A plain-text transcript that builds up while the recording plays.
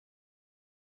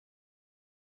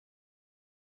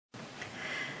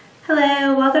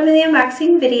Hello, welcome to the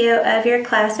unboxing video of your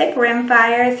classic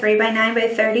rimfire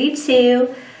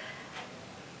 3x9x32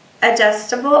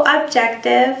 adjustable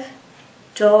objective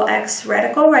dual X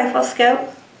reticle rifle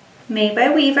scope made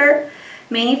by Weaver,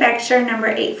 manufacturer number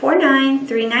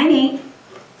 849398.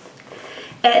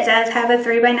 It does have a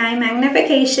 3x9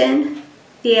 magnification.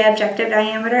 The objective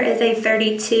diameter is a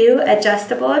 32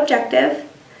 adjustable objective.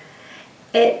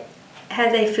 It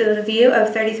has a field of view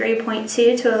of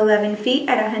 33.2 to 11 feet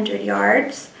at 100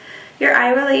 yards. Your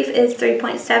eye relief is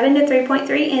 3.7 to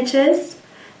 3.3 inches.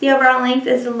 The overall length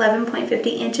is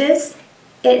 11.50 inches.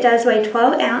 It does weigh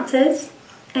 12 ounces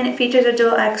and it features a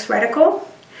dual X reticle.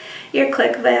 Your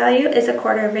click value is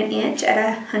 1/4 of an inch at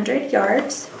 100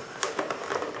 yards.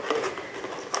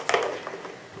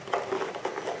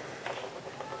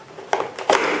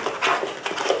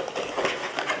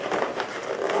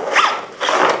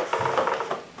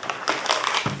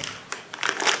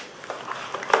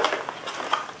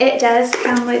 It does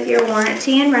come with your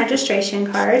warranty and registration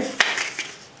card.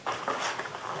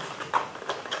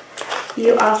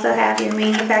 You also have your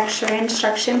manufacturer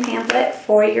instruction pamphlet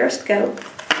for your scope.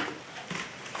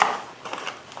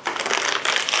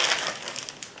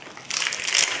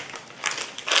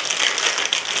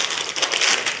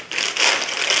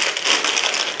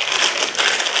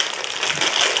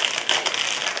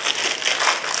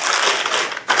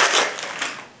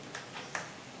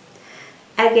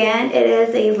 Again, it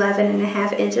is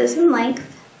 11.5 inches in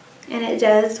length and it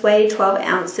does weigh 12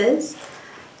 ounces.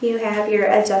 You have your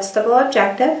adjustable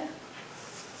objective.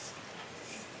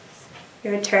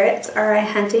 Your turrets are a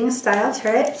hunting style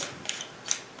turret.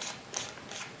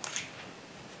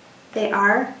 They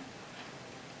are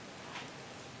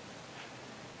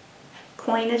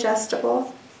coin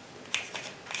adjustable.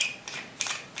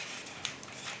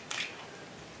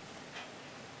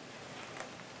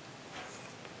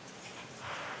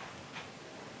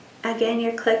 Again,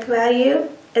 your click value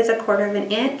is 1/4 of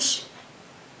an inch.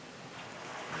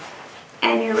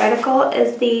 And your reticle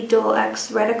is the dual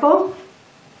X reticle.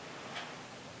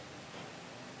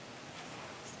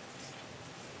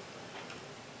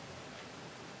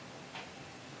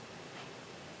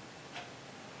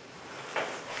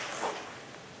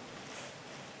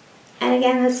 And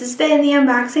again, this has been the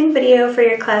unboxing video for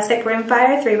your classic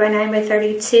rimfire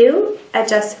 3x9x32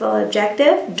 adjustable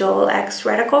objective dual X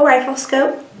reticle rifle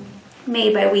scope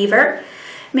made by Weaver,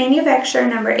 manufacturer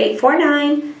number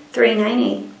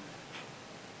 849398.